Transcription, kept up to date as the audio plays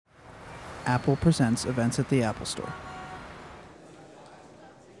Apple presents Events at the Apple Store.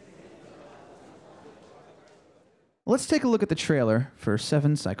 Let's take a look at the trailer for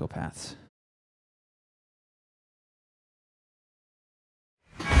Seven Psychopaths.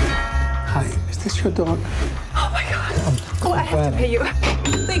 Hi, is this your dog? Oh my God. Oh, I have to pay you.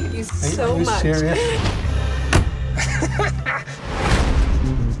 Thank you so much. Are you serious?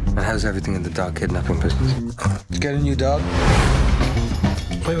 And how's everything in the dog kidnapping business? Did you get a new dog?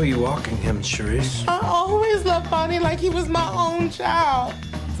 Where were you walking him, Charisse? I always loved Bonnie like he was my own child.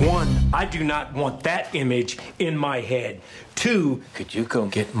 1, I do not want that image in my head. 2, could you go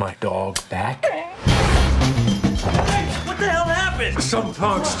get my dog back? Hey, what the hell happened? Some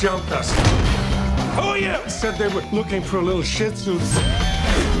punks jumped us. Who are you? Said they were looking for a little Shih Tzu.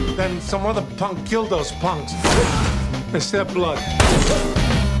 Then some other punk killed those punks. It's their blood.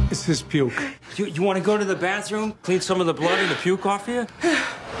 It's his puke. You want to go to the bathroom, clean some of the blood and the puke off you?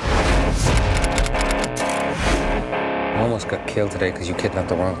 I almost got killed today because you kidnapped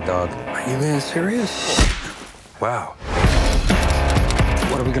the wrong dog. Are you being serious? Wow.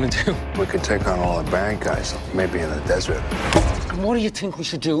 What are we gonna do? We could take on all the bad guys, maybe in the desert. And what do you think we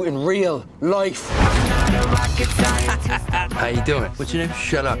should do in real life? How you doing? What's your name?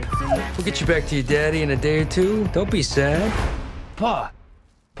 Shut up. We'll get you back to your daddy in a day or two. Don't be sad. Pa.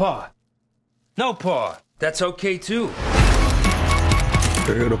 No, Pa. That's okay, too.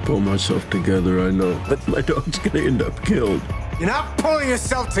 I gotta pull myself together, I know. But my dog's gonna end up killed. You're not pulling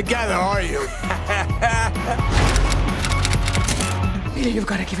yourself together, are you? Peter, you've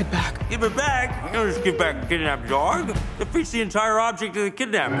got to give it back. Give it back? You don't just give back a kidnapped dog. Defeats the entire object of the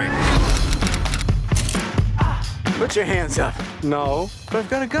kidnapping. Put your hands up. No, But I've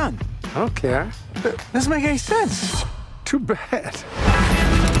got a gun. I don't care. That doesn't make any sense. Too bad.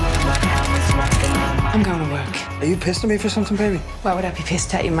 I'm going to work. Are you pissed at me for something, baby? Why would I be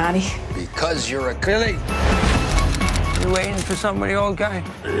pissed at you, Marty? Because you're a killie. You waiting for something with the old guy?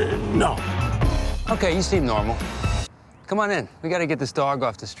 No. Okay, you seem normal. Come on in. We gotta get this dog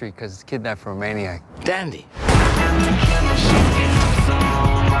off the street because it's kidnapped from a maniac. Dandy.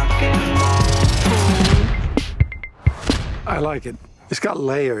 I like it. It's got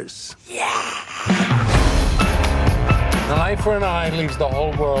layers. Yeah. An eye for an eye leaves the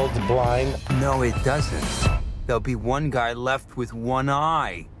whole world blind. No, it doesn't. There'll be one guy left with one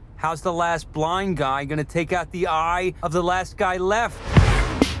eye. How's the last blind guy gonna take out the eye of the last guy left?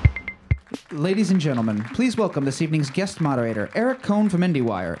 Ladies and gentlemen, please welcome this evening's guest moderator, Eric Cohn from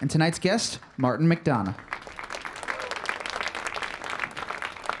IndieWire, and tonight's guest, Martin McDonough.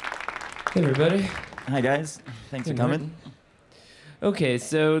 Hey, everybody. Hi, guys. Thanks for coming. Okay,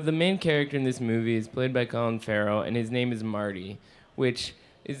 so the main character in this movie is played by Colin Farrell, and his name is Marty, which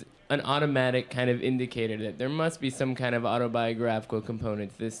is an automatic kind of indicator that there must be some kind of autobiographical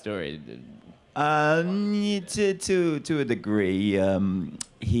component to this story. To a degree,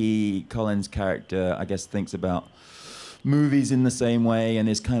 Colin's character, I guess, thinks about movies in the same way and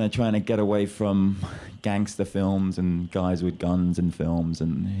is kind of trying to get away from gangster films and guys with guns in films,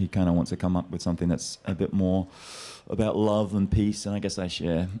 and he kind of wants to come up with something that's a bit more about love and peace, and I guess I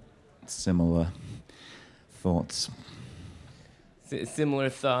share similar thoughts. Similar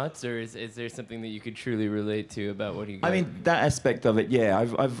thoughts, or is there something that you could truly relate to about what he got? I mean, that aspect of it, yeah.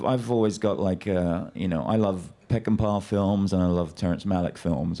 I've always got like, I love Peckinpah films and I love Terrence Malick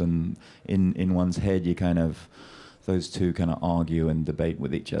films, and in one's head you kind of, those two kind of argue and debate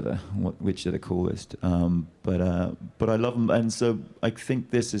with each other, which are the coolest. But I love them, and so I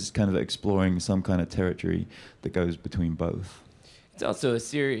think this is kind of exploring some kind of territory that goes between both. It's also a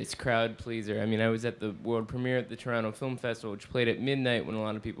serious crowd pleaser. I mean, I was at the world premiere at the Toronto Film Festival, which played at midnight when a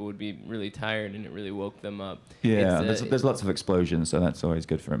lot of people would be really tired, and it really woke them up. Yeah, there's lots of explosions, so that's always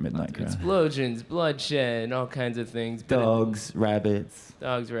good for a midnight crowd. Explosions, bloodshed, all kinds of things. Dogs, rabbits.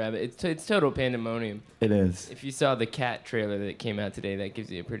 It's total pandemonium. It is. If you saw the Cat trailer that came out today, that gives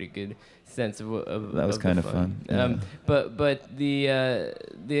you a pretty good sense of that was kind of fun. Yeah. But the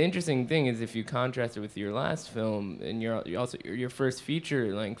interesting thing is, if you contrast it with your last film and your first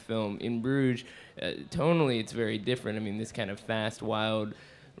feature-length film, In Bruges, tonally it's very different. I mean, this kind of fast, wild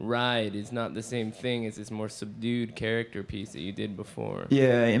ride is not the same thing as this more subdued character piece that you did before.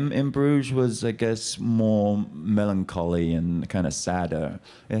 Yeah, in Bruges was, I guess, more melancholy and kind of sadder.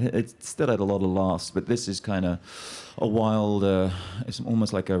 It still had a lot of laughs, but this is kind of a wild, it's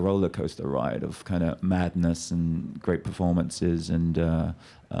almost like a roller coaster ride of kind of madness and great performances, and there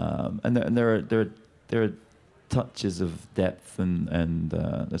are touches of depth and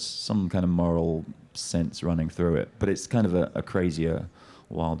there's some kind of moral sense running through it, but it's kind of a crazier,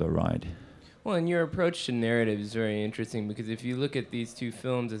 wilder ride. Well, and your approach to narrative is very interesting because if you look at these two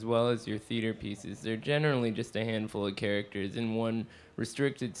films as well as your theater pieces, they're generally just a handful of characters in one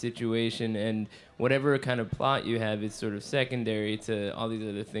restricted situation, and whatever kind of plot you have is sort of secondary to all these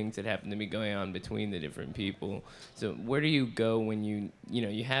other things that happen to be going on between the different people. So where do you go when you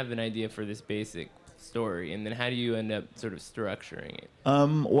have an idea for this basic story, and then how do you end up sort of structuring it?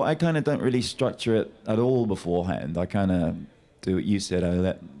 Well, I kind of don't really structure it at all beforehand. I kind of do what you said. I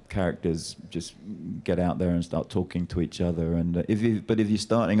let characters just get out there and start talking to each other. And if you're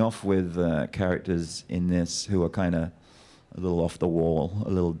starting off with characters in this who are kind of a little off the wall, a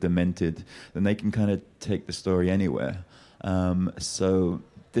little demented, then they can kind of take the story anywhere. So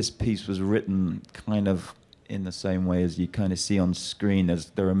this piece was written kind of in the same way as you kind of see on screen.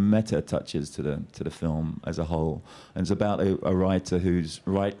 There are meta touches to the film as a whole, and it's about a writer who's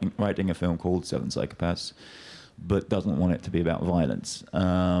writing a film called Seven Psychopaths, but doesn't want it to be about violence.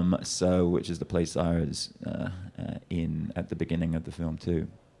 Which is the place I was in at the beginning of the film too.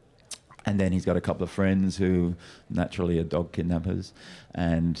 And then he's got a couple of friends who naturally are dog kidnappers,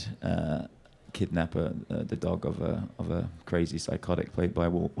 and kidnap the dog of a crazy psychotic played by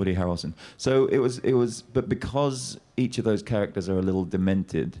Woody Harrelson. So it was, but because each of those characters are a little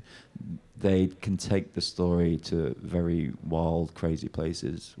demented, they can take the story to very wild, crazy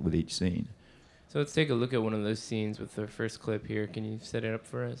places with each scene. So let's take a look at one of those scenes with the first clip here. Can you set it up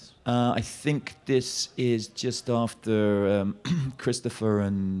for us? I think this is just after Christopher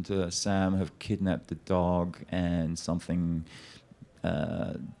and Sam have kidnapped the dog, and something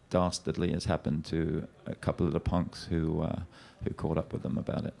dastardly has happened to a couple of the punks who caught up with them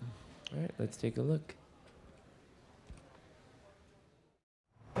about it. All right, let's take a look.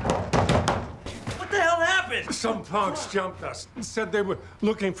 What the hell happened? Some punks jumped us. Said they were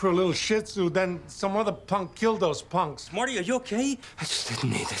looking for a little Shih Tzu. Then some other punk killed those punks. Marty, are you okay? I just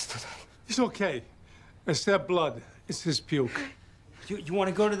didn't need this today. He's okay. It's their blood. It's his puke. You want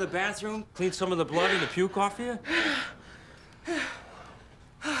to go to the bathroom, clean some of the blood and the puke off you?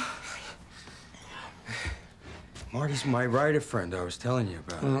 Marty's my writer friend I was telling you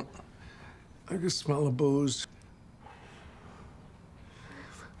about. I can smell the booze.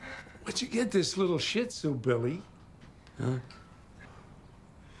 Where'd you get this little Shih Tzu, Billy? Huh?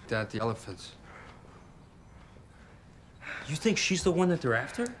 Down at the elephants. You think she's the one that they're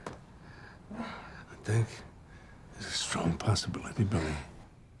after? I think there's a strong possibility, Billy.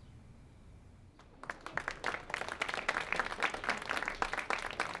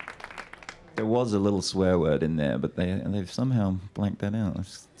 There was a little swear word in there, but they've somehow blanked that out.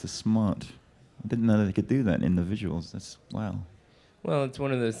 It's just smart. I didn't know they could do that in the visuals. That's wow. Well, it's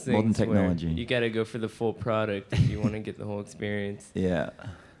one of those things Modern technology. where you got to go for the full product if you want to get the whole experience. Yeah.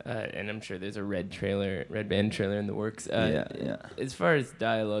 And I'm sure there's a red band trailer in the works. Yeah. As far as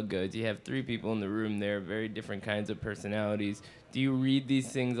dialogue goes, you have three people in the room there, very different kinds of personalities. Do you read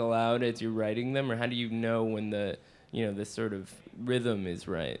these things aloud as you're writing them, or how do you know when the sort of rhythm is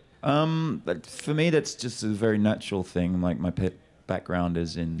right? But for me, that's just a very natural thing. Like my background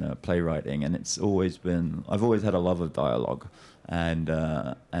is in playwriting, and I've always had a love of dialogue, and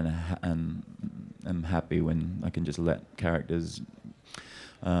I'm happy when I can just let characters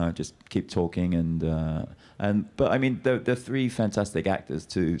just keep talking, but I mean they're three fantastic actors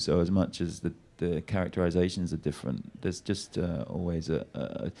too. So as much as the characterizations are different, there's just always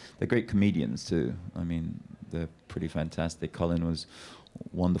they're great comedians too. I mean they're pretty fantastic. Colin was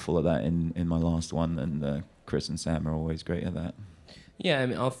wonderful at that in my last one, and Chris and Sam are always great at that. Yeah, I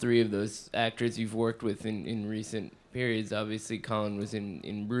mean, all three of those actors you've worked with in recent periods. Obviously, Colin was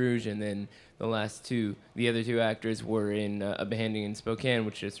in Bruges, and then the other two actors were in Abandoned in Spokane,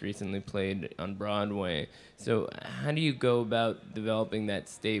 which just recently played on Broadway. So how do you go about developing that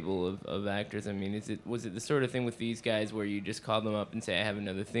stable of actors? I mean, was it the sort of thing with these guys where you just call them up and say, I have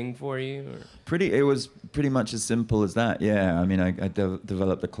another thing for you? Or? It was pretty much as simple as that, yeah. I mean, I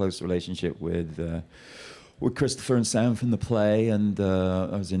developed a close relationship with Christopher and Sam from the play, and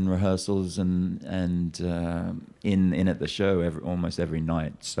I was in rehearsals and in at the show almost every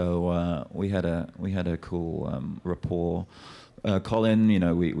night. So we had a cool rapport. Colin,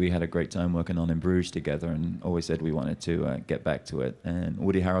 we had a great time working on In Bruges together, and always said we wanted to get back to it. And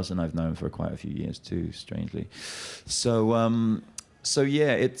Woody Harrelson I've known for quite a few years too, strangely. So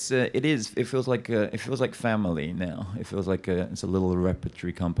yeah, it feels like family now. It feels like it's a little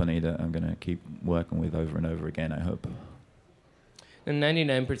repertory company that I'm going to keep working with over and over again, I hope. And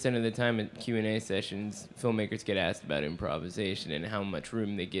 99% of the time at Q&A sessions, filmmakers get asked about improvisation and how much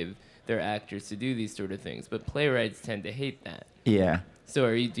room they give their actors to do these sort of things. But playwrights tend to hate that. Yeah. So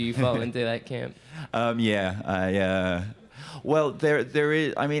do you fall into that camp? Yeah. Well, there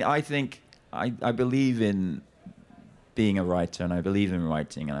is. I mean, I think I believe in being a writer, and I believe in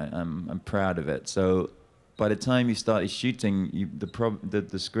writing, and I'm proud of it. So by the time you started shooting,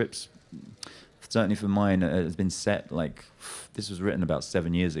 the scripts, certainly for mine, has been set like, this was written about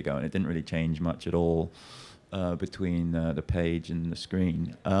 7 years ago, and it didn't really change much at all between the page and the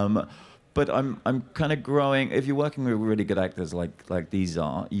screen. But I'm kind of growing. If you're working with really good actors like these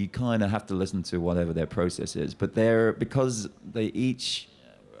are, you kind of have to listen to whatever their process is. But because they each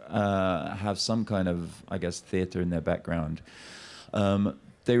have some kind of, I guess, theater in their background,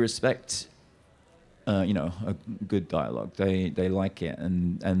 they respect, a good dialogue. They like it,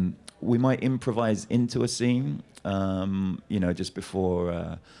 and we might improvise into a scene, just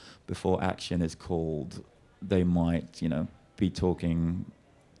before action is called. They might, be talking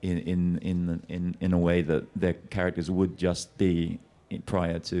in a way that their characters would just be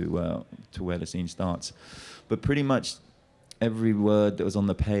prior to where the scene starts. But pretty much every word that was on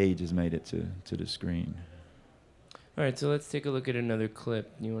the page has made it to the screen. All right, so let's take a look at another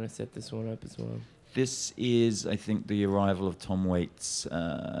clip. You want to set this one up as well? This is, I think, the arrival of Tom Waits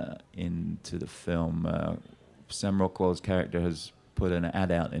into the film. Sam Rockwell's character has put an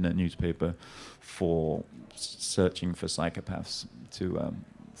ad out in a newspaper for searching for psychopaths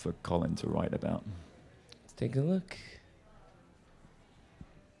for Colin to write about. Let's take a look.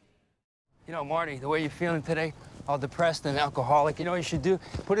 Marty, the way you're feeling today, all depressed and alcoholic, you know what you should do?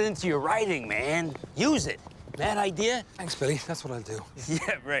 Put it into your writing, man. Use it. That idea? Thanks, Billy. That's what I'll do.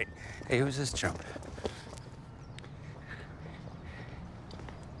 Yeah, right. Hey, who's this chump?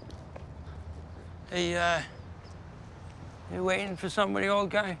 Hey, you waiting for somebody, old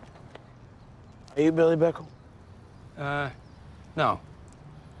guy? Are you Billy Bickle? No.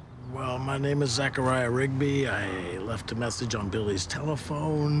 Well, my name is Zachariah Rigby. I left a message on Billy's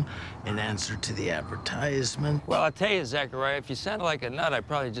telephone in answer to the advertisement. Well, I'll tell you, Zachariah, if you sounded like a nut, I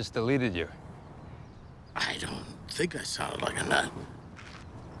probably just deleted you. I don't think I sounded like a nut.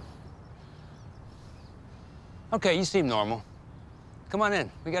 Okay, you seem normal. Come on in.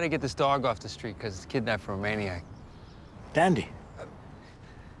 We gotta get this dog off the street because it's kidnapped from a maniac. Dandy.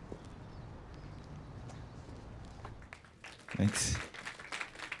 Thanks.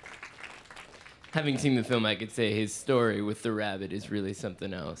 Having seen the film, I could say his story with the rabbit is really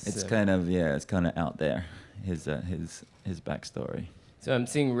something else. It's kind of out there, his backstory. So I'm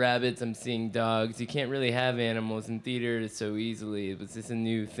seeing rabbits, I'm seeing dogs. You can't really have animals in theaters so easily. Was this a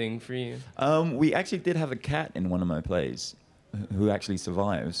new thing for you? We actually did have a cat in one of my plays, who actually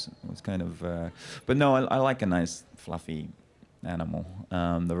survives. It was kind of, but no, I like a nice fluffy animal.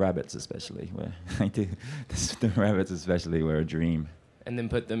 The rabbits especially, where I do. The rabbits especially were a dream. And then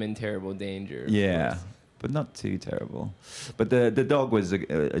put them in terrible danger. Yeah, but not too terrible. But the dog was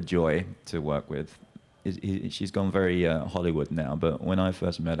a joy to work with. She's gone very Hollywood now, but when I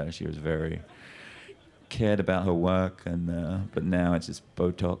first met her, she was very cared about her work, and but now it's just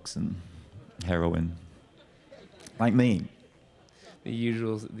Botox and heroin, like me. The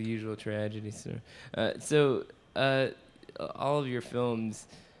usual tragedy, sir. So all of your films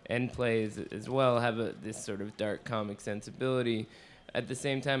and plays as well have this sort of dark comic sensibility. At the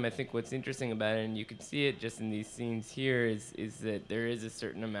same time, I think what's interesting about it, and you can see it just in these scenes here, is that there is a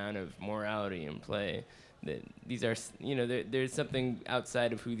certain amount of morality in play. That these are, there's something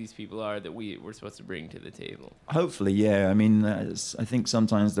outside of who these people are that we're supposed to bring to the table. Hopefully, yeah. I mean, I think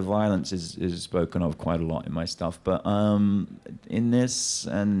sometimes the violence is spoken of quite a lot in my stuff, but in this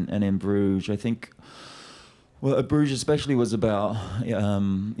and in Bruges, I think. Well, Bruges especially was about,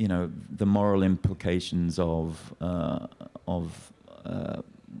 the moral implications of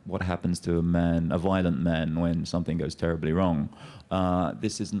what happens to a violent man, when something goes terribly wrong.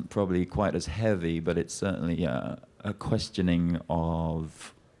 This isn't probably quite as heavy, but it's certainly a questioning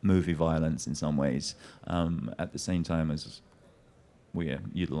of movie violence in some ways, at the same time as we are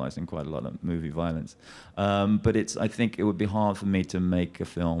utilizing quite a lot of movie violence. But I think it would be hard for me to make a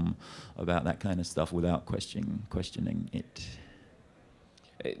film about that kind of stuff without questioning it.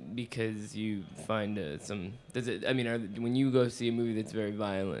 Because you find when you go see a movie that's very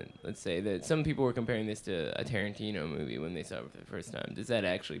violent, let's say that some people were comparing this to a Tarantino movie when they saw it for the first time. Does that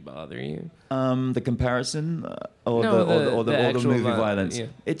actually bother you? The comparison, or the movie violence. Yeah.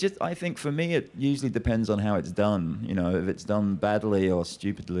 I think for me, it usually depends on how it's done. If it's done badly or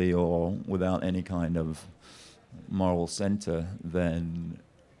stupidly or without any kind of moral center, then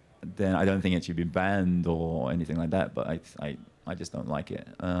I don't think it should be banned or anything like that. But I just don't like it.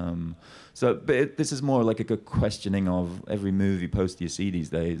 This is more like a questioning of every movie poster you see these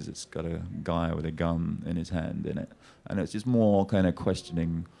days. It's got a guy with a gun in his hand in it. And it's just more kind of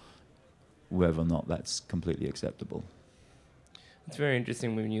questioning whether or not that's completely acceptable. It's very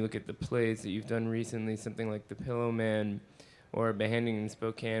interesting when you look at the plays that you've done recently, something like The Pillow Man or Beheading in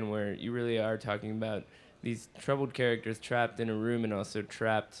Spokane, where you really are talking about these troubled characters trapped in a room and also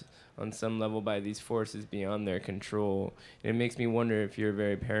trapped on some level by these forces beyond their control. And it makes me wonder if you're a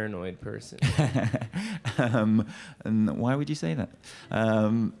very paranoid person. And why would you say that?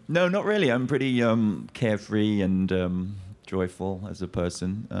 No, not really. I'm pretty carefree and joyful as a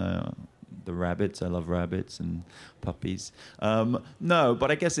person. The rabbits, I love rabbits and puppies. No,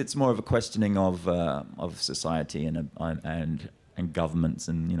 but I guess it's more of a questioning of society and governments,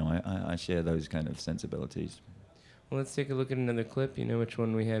 and I share those kind of sensibilities. Well, let's take a look at another clip. You know which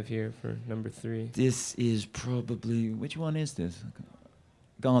one we have here for number 3? This is probably, which one is this?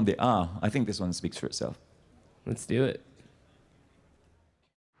 Gandhi. I think this one speaks for itself. Let's do it.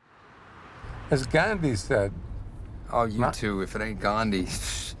 As Gandhi said. Oh, you too. If it ain't Gandhi,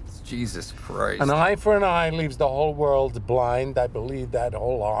 Jesus Christ. An eye for an eye leaves the whole world blind. I believe that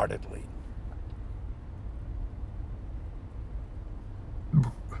wholeheartedly.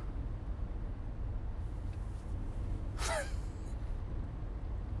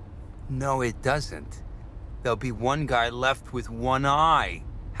 No, it doesn't. There'll be one guy left with one eye.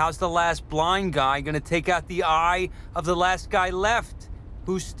 How's the last blind guy gonna take out the eye of the last guy left,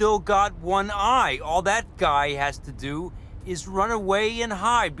 who's still got one eye? All that guy has to do is run away and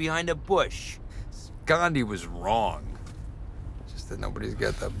hide behind a bush. Gandhi was wrong. Just that nobody's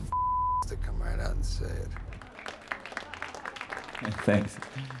got the to come right out and say it. Thanks.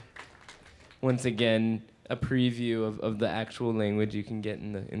 Once again, a preview of the actual language you can get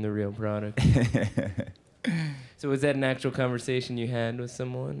in the real product. So was that an actual conversation you had with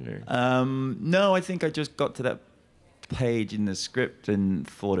someone? Or? No, I think I just got to that page in the script and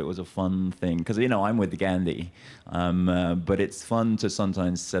thought it was a fun thing. Because, I'm with Gandhi. But it's fun to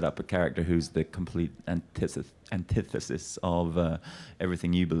sometimes set up a character who's the complete antithesis of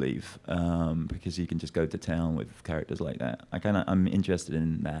everything you believe. Because you can just go to town with characters like that. I'm interested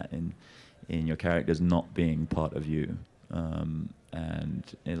in that, in your characters not being part of you.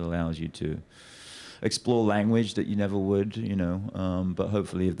 And it allows you to explore language that you never would, but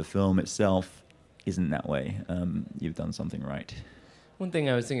hopefully if the film itself isn't that way, you've done something right. One thing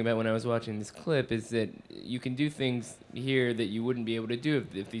I was thinking about when I was watching this clip is that you can do things here that you wouldn't be able to do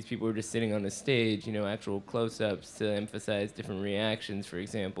if these people were just sitting on the stage, actual close-ups to emphasize different reactions, for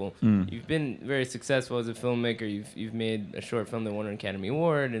example. You've been very successful as a filmmaker. You've made a short film that won an Academy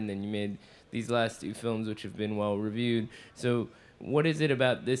Award, and then you made these last 2 films which have been well-reviewed. So what is it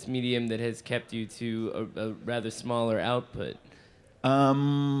about this medium that has kept you to a rather smaller output?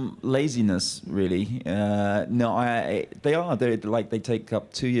 Laziness, really. No, they take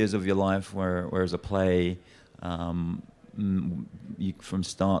up 2 years of your life, whereas a play, from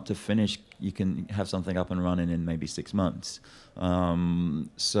start to finish, you can have something up and running in maybe 6 months.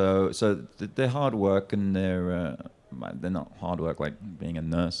 So they're hard work, and they're not hard work like being a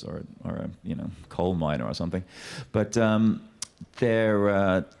nurse or a coal miner or something, but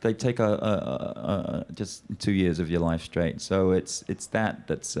they take just 2 years of your life straight. So it's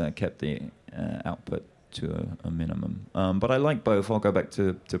that's kept the output to a minimum. But I like both. I'll go back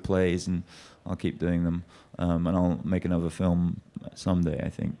to plays, and I'll keep doing them, and I'll make another film someday, I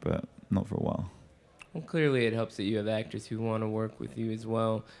think, but not for a while. Well, clearly it helps that you have actors who want to work with you as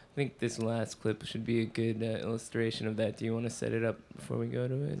well. I think this last clip should be a good illustration of that. Do you want to set it up before we go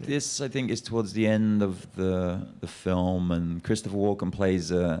to it? This, I think, is towards the end of the film, and Christopher Walken plays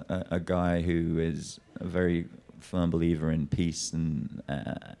a guy who is a very firm believer in peace and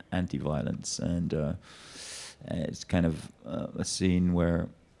anti-violence, and it's kind of a scene where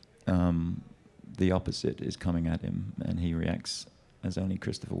the opposite is coming at him, and he reacts as only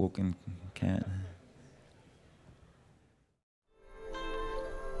Christopher Walken can.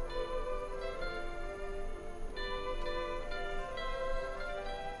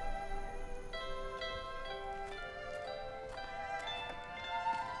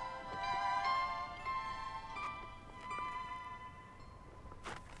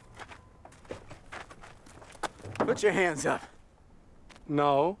 Put your hands up.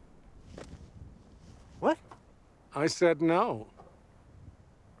 No. What? I said no.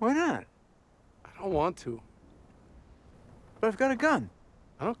 Why not? I don't want to. But I've got a gun.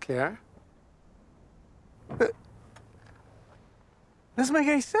 I don't care. Doesn't make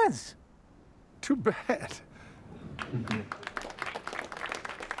any sense. Too bad.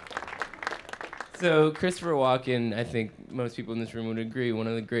 So Christopher Walken, I think most people in this room would agree, one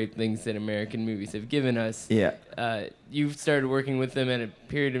of the great things that American movies have given us. Yeah. You've started working with him at a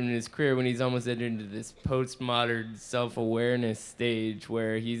period in his career when he's almost entered into this postmodern self-awareness stage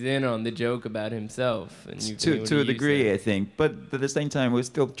where he's in on the joke about himself. And To a degree, I think. But at the same time, we're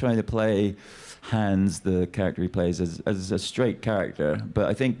still trying to play Hans, the character he plays, as a straight character. But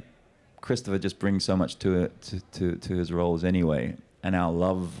I think Christopher just brings so much to it, to his roles anyway. And our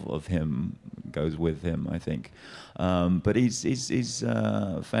love of him goes with him, I think. But he's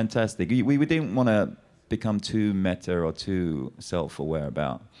fantastic. We didn't want to become too meta or too self-aware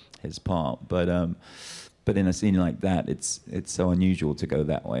about his part, but in a scene like that, it's so unusual to go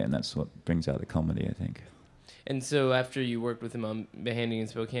that way, and that's what brings out the comedy, I think. And so after you worked with him on Behanding in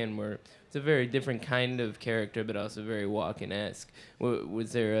Spokane, where it's a very different kind of character, but also very Walken-esque,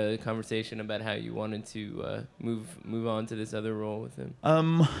 was there a conversation about how you wanted to move on to this other role with him?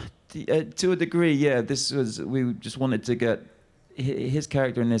 To a degree, yeah. We just wanted to get his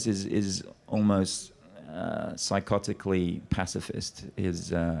character in this is almost psychotically pacifist.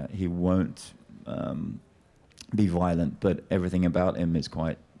 He won't be violent, but everything about him is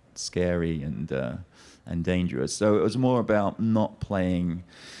quite scary and dangerous. So it was more about not playing.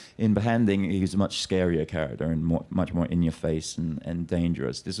 In Behanding, he was a much scarier character and much more in your face and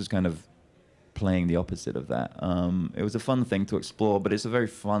dangerous. This was kind of playing the opposite of that. It was a fun thing to explore, but it's a very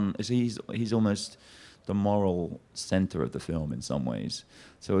fun. He's almost the moral center of the film in some ways.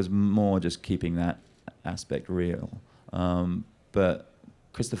 So it was more just keeping that aspect real. But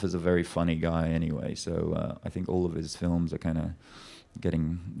Christopher's a very funny guy anyway, so I think all of his films are kind of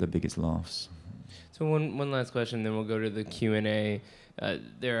getting the biggest laughs. So one last question, then we'll go to the Q&A.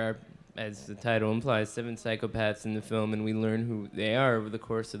 There are, as the title implies, 7 psychopaths in the film, and we learn who they are over the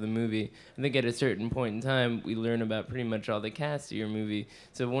course of the movie. I think at a certain point in time, we learn about pretty much all the cast of your movie.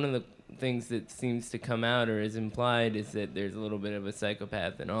 So one of the things that seems to come out or is implied is that there's a little bit of a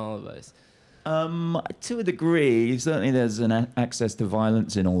psychopath in all of us. To a degree, certainly there's an access to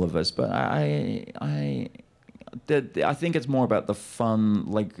violence in all of us, but I think it's more about the fun.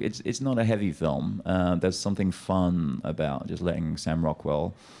 Like it's not a heavy film. There's something fun about just letting Sam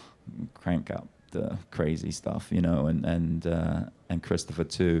Rockwell crank up the crazy stuff, and Christopher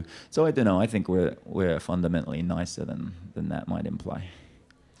too. So I don't know. I think we're fundamentally nicer than that might imply.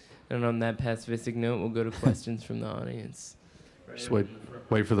 And on that pacifistic note, we'll go to questions from the audience. Just wait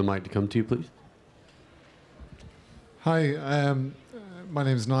for the mic to come to you, please. Hi, my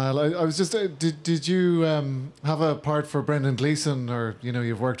name's Niall. I was just, did you have a part for Brendan Gleeson, or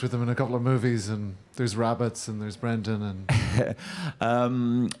you've worked with him in a couple of movies, and there's Rabbits and there's Brendan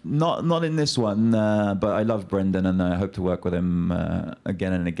and. Not in this one, but I love Brendan and I hope to work with him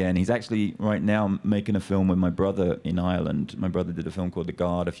again and again. He's actually right now making a film with my brother in Ireland. My brother did a film called The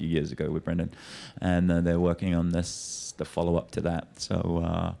Guard a few years ago with Brendan, and they're working on the follow-up to that.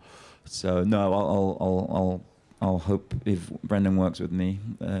 So no, I'll hope if Brendan works with me,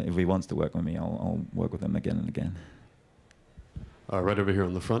 if he wants to work with me, I'll work with him again and again. Right over here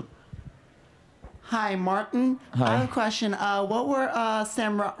on the front. Hi, Martin. Hi. I have a question. What were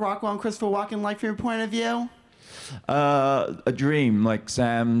Sam Rockwell and Christopher Walken like from your point of view? A dream. Like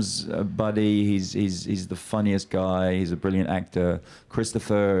Sam's a buddy. He's the funniest guy. He's a brilliant actor.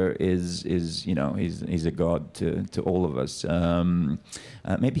 Christopher is he's a god to all of us.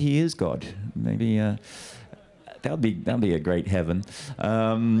 Maybe he is God. Maybe. That'd be a great heaven.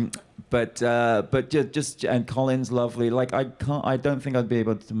 But just and Colin's lovely. Like I don't think I'd be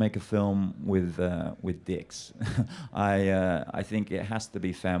able to make a film with dicks. I think it has to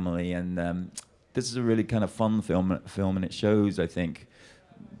be family, and this is a really kind of fun film, and it shows, I think,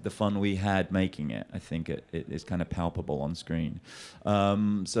 the fun we had making it. I think it is kind of palpable on screen.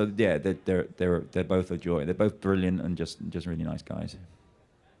 So yeah, they're both a joy. They're both brilliant and just really nice guys.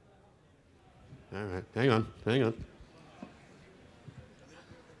 All right, hang on.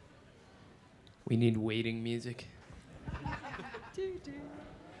 We need waiting music.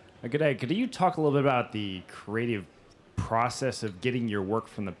 Good day. Could you talk a little bit about the creative process of getting your work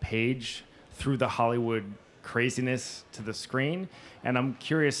from the page through the Hollywood craziness to the screen? And I'm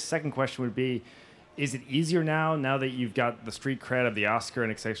curious, second question would be, is it easier now that you've got the street cred of the Oscar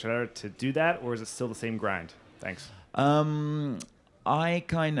and et cetera, to do that, or is it still the same grind? Thanks. I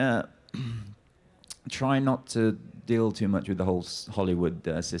kind of try not to deal too much with the whole Hollywood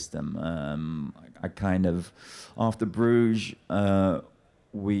system. I kind of, after Bruges,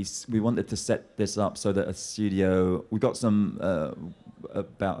 we wanted to set this up so that a studio, we got some,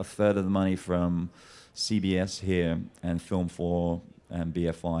 about a third of the money from CBS here and Film 4 and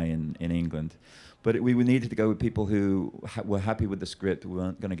BFI in England. But we needed to go with people who were happy with the script, who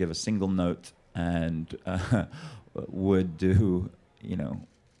weren't going to give a single note and would do, you know,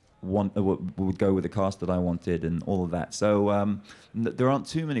 would go with the cast that I wanted and all of that. So there aren't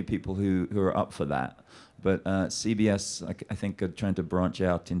too many people who are up for that. But CBS, I think, are trying to branch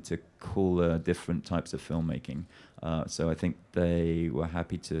out into cooler, different types of filmmaking. So I think they were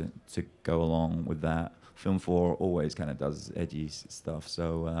happy to go along with that. Film 4 always kind of does edgy stuff.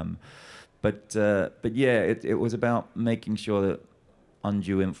 So, but yeah, it was about making sure that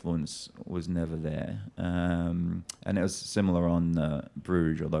undue influence was never there. And it was similar on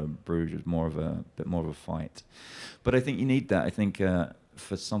Bruges, although Bruges was bit more of a fight. But I think you need that. I think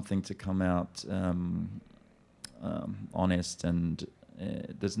for something to come out honest, and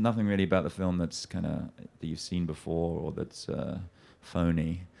there's nothing really about the film that's kind of that you've seen before or that's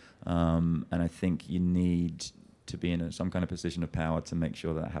phony. And I think you need to be in some kind of position of power to make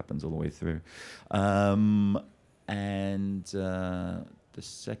sure that happens all the way through. And the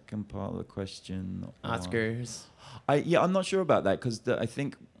second part of the question, Oscars. I'm not sure about that, because I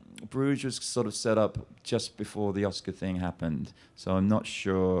think Bruges was sort of set up just before the Oscar thing happened, so I'm not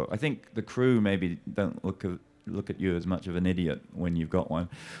sure. I think the crew maybe don't look at you as much of an idiot when you've got one,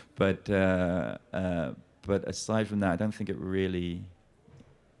 but aside from that, I don't think it really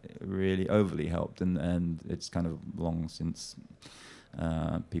overly helped, and it's kind of long since.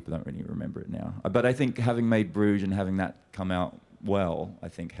 People don't really remember it now. But I think having made Bruges and having that come out well, I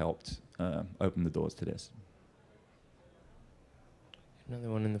think helped open the doors to this. Another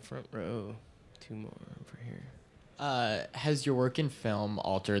one in the front row. Two more over here. Has your work in film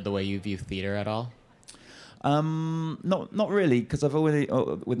altered the way you view theater at all? Not really, because I've already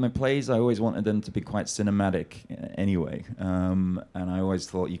with my plays, I always wanted them to be quite cinematic anyway, and I always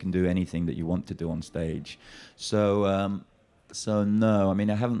thought you can do anything that you want to do on stage. So no, I mean,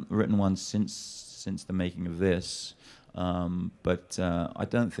 I haven't written one since the making of this, but I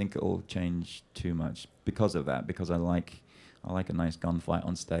don't think it will change too much because of that. Because I like a nice gunfight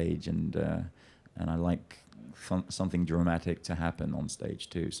on stage, and I like something dramatic to happen on stage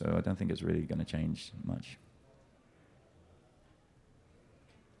too. So I don't think it's really going to change much.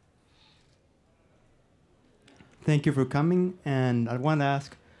 Thank you for coming, and I want to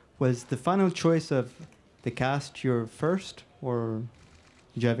ask, was the final choice of the cast your first, or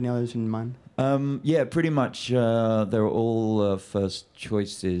did you have any others in mind? Yeah, pretty much. They're all first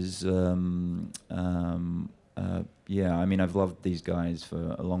choices. Yeah, I mean, I've loved these guys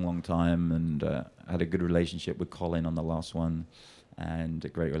for a long, long time, and had a good relationship with Colin on the last one, and a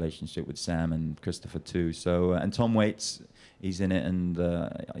great relationship with Sam and Christopher too. So, and Tom Waits, he's in it, and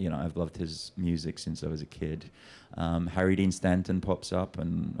you know, I've loved his music since I was a kid. Harry Dean Stanton pops up,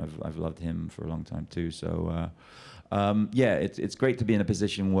 and I've loved him for a long time too. So, yeah, it's great to be in a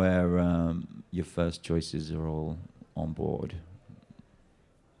position where your first choices are all on board.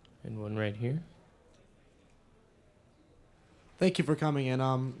 And one right here. Thank you for coming in.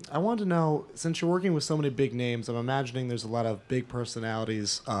 I wanted to know, since you're working with so many big names, I'm imagining there's a lot of big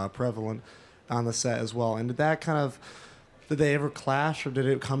personalities prevalent on the set as well. And did they ever clash, or did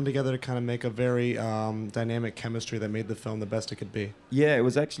it come together to kind of make a very dynamic chemistry that made the film the best it could be? Yeah, it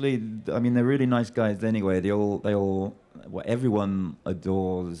was actually, I mean, they're really nice guys anyway. Well, everyone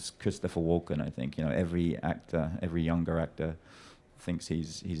adores Christopher Walken, I think. You know, every younger actor thinks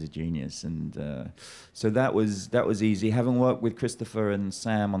he's a genius, and so that was easy. Having worked with Christopher and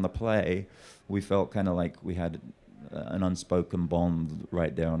Sam on the play, we felt kind of like we had an unspoken bond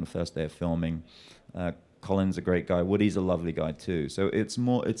right there on the first day of filming. Colin's a great guy. Woody's a lovely guy too. So it's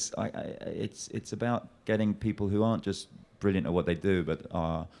about getting people who aren't just brilliant at what they do, but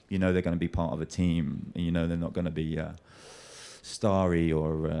are, you know, they're going to be part of a team. You know, they're not going to be starry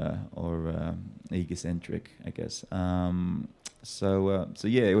or egocentric, I guess. So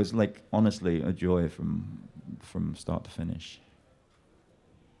yeah, it was like honestly a joy from start to finish.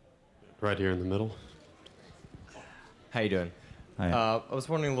 Right here in the middle. How you doing? Hi. I was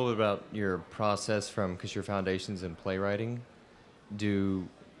wondering a little bit about your process because your foundation's in playwriting.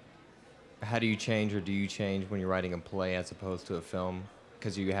 How do you change, or do you change when you're writing a play as opposed to a film?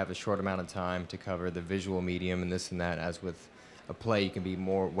 Because you have a short amount of time to cover the visual medium and this and that. As with a play, you can be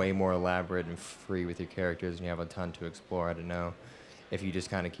way more elaborate and free with your characters, and you have a ton to explore. I don't know if you just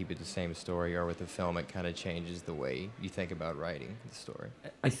kind of keep it the same story, or with a film it kind of changes the way you think about writing the story.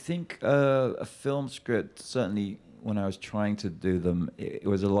 I think a film script, certainly when I was trying to do them, it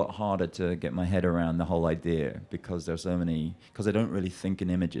was a lot harder to get my head around the whole idea, because there's so many, because I don't really think in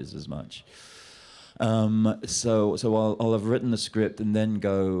images as much. So I'll have written the script and then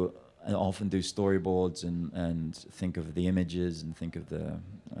go and often do storyboards and think of the images and think of the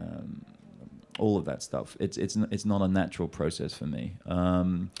all of that stuff. It's not a natural process for me.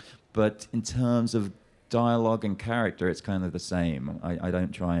 But in terms of dialogue and character, it's kind of the same. I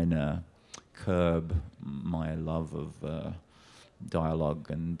don't try and curb my love of dialogue,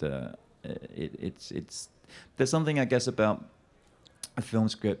 and it's there's something, I guess, about a film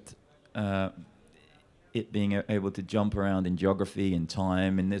script, it being able to jump around in geography and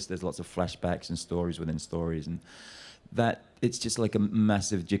time. In this, there's lots of flashbacks and stories within stories, and that it's just like a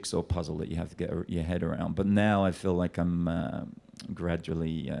massive jigsaw puzzle that you have to get your head around. But now I feel like I'm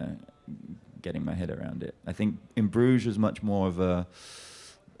gradually getting my head around it. I think In Bruges was much more of a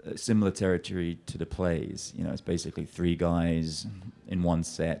similar territory to the plays. You know, it's basically three guys in one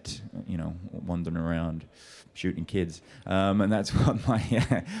set, you know, wandering around shooting kids, and that's what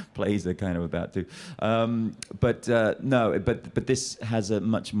my plays are kind of about too. But this has a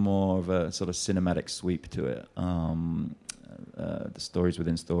much more of a sort of cinematic sweep to it. The stories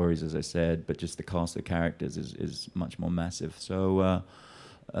within stories, as I said, but just the cast of characters is much more massive. So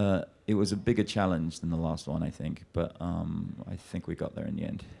it was a bigger challenge than the last one, I think, but I think we got there in the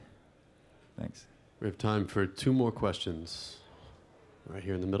end. Thanks. We have time for 2 more questions. Right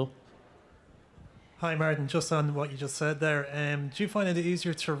here in the middle. Hi, Martin. Just on what you just said there, do you find it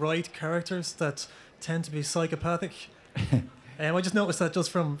easier to write characters that tend to be psychopathic? I just noticed that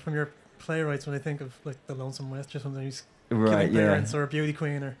just from your playwrights, when I think of like The Lonesome West or something, he's killing parents or a beauty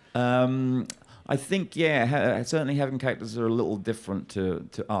queen or. I think certainly having characters that are a little different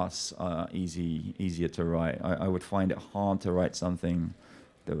to us are easier to write. I would find it hard to write something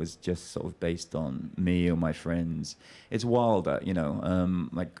that was just sort of based on me or my friends. It's wilder, you know.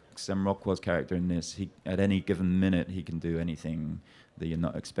 Like Sam Rockwell's character in this, he at any given minute he can do anything that you're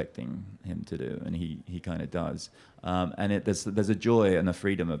not expecting him to do, and he kind of does. And there's a joy and a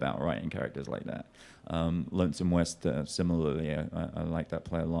freedom about writing characters like that. Lonesome West, similarly, I like that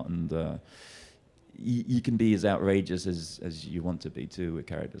play a lot, and you can be as outrageous as you want to be too with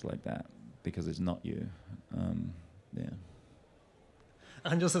characters like that, because it's not you.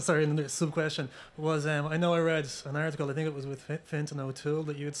 And just another sub-question was, I know I read an article, I think it was with Fintan O'Toole,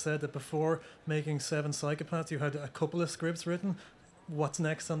 that you had said that before making 7 Psychopaths, you had a couple of scripts written. What's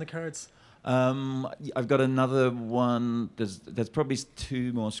next on the cards? I've got another one. There's probably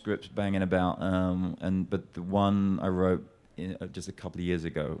 2 more scripts banging about, but the one I wrote just a couple of years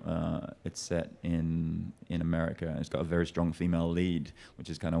ago, it's set in America. It's got a very strong female lead, which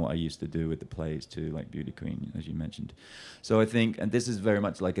is kind of what I used to do with the plays too, like Beauty Queen, as you mentioned. So I think, and this is very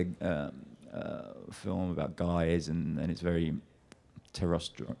much like a film about guys, and it's very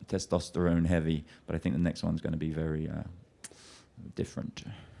testosterone heavy, but I think the next one's going to be very different.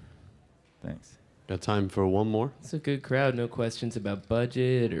 Thanks. Got time for 1 more? It's a good crowd. No questions about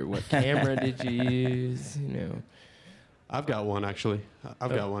budget or what camera did you use, you know. I've got one, actually.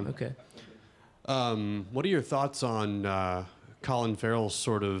 I've got one. Okay. What are your thoughts on Colin Farrell's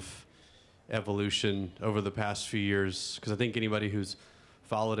sort of evolution over the past few years? Because I think anybody who's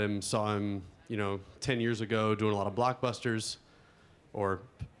followed him saw him, 10 years ago doing a lot of blockbusters, or,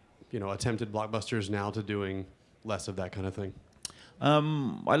 attempted blockbusters, now to doing less of that kind of thing.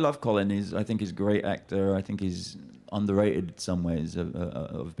 I love Colin. I think he's a great actor. I think he's underrated in some ways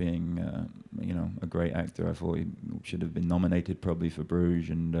of being, a great actor. I thought he should have been nominated probably for Bruges,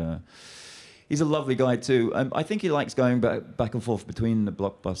 and he's a lovely guy too. I think he likes going back and forth between the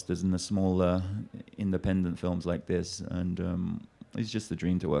blockbusters and the smaller independent films like this, and he's just a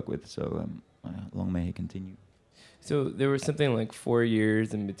dream to work with. So long may he continue. So there was something like 4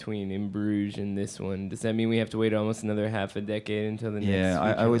 years in between In Bruges and this one. Does that mean we have to wait almost another half a decade until the next? Yeah,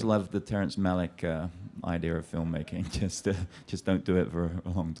 I always loved the Terrence Malick idea of filmmaking. Just don't do it for a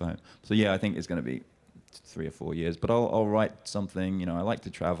long time. So yeah, I think it's going to be 3 or 4 years. But I'll write something. I like to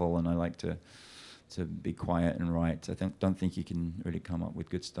travel, and I like to be quiet and write. I don't think you can really come up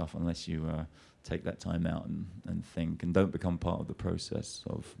with good stuff unless you take that time out and think, and don't become part of the process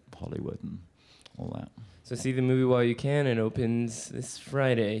of Hollywood and all that. So see the movie while you can. It opens this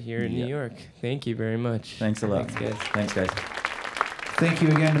Friday here in New York. Thank you very much. Thanks a lot. Thanks, guys. Thank you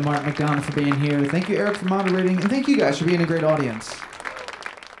again to Martin McDonagh for being here. Thank you, Eric, for moderating. And thank you guys for being a great audience.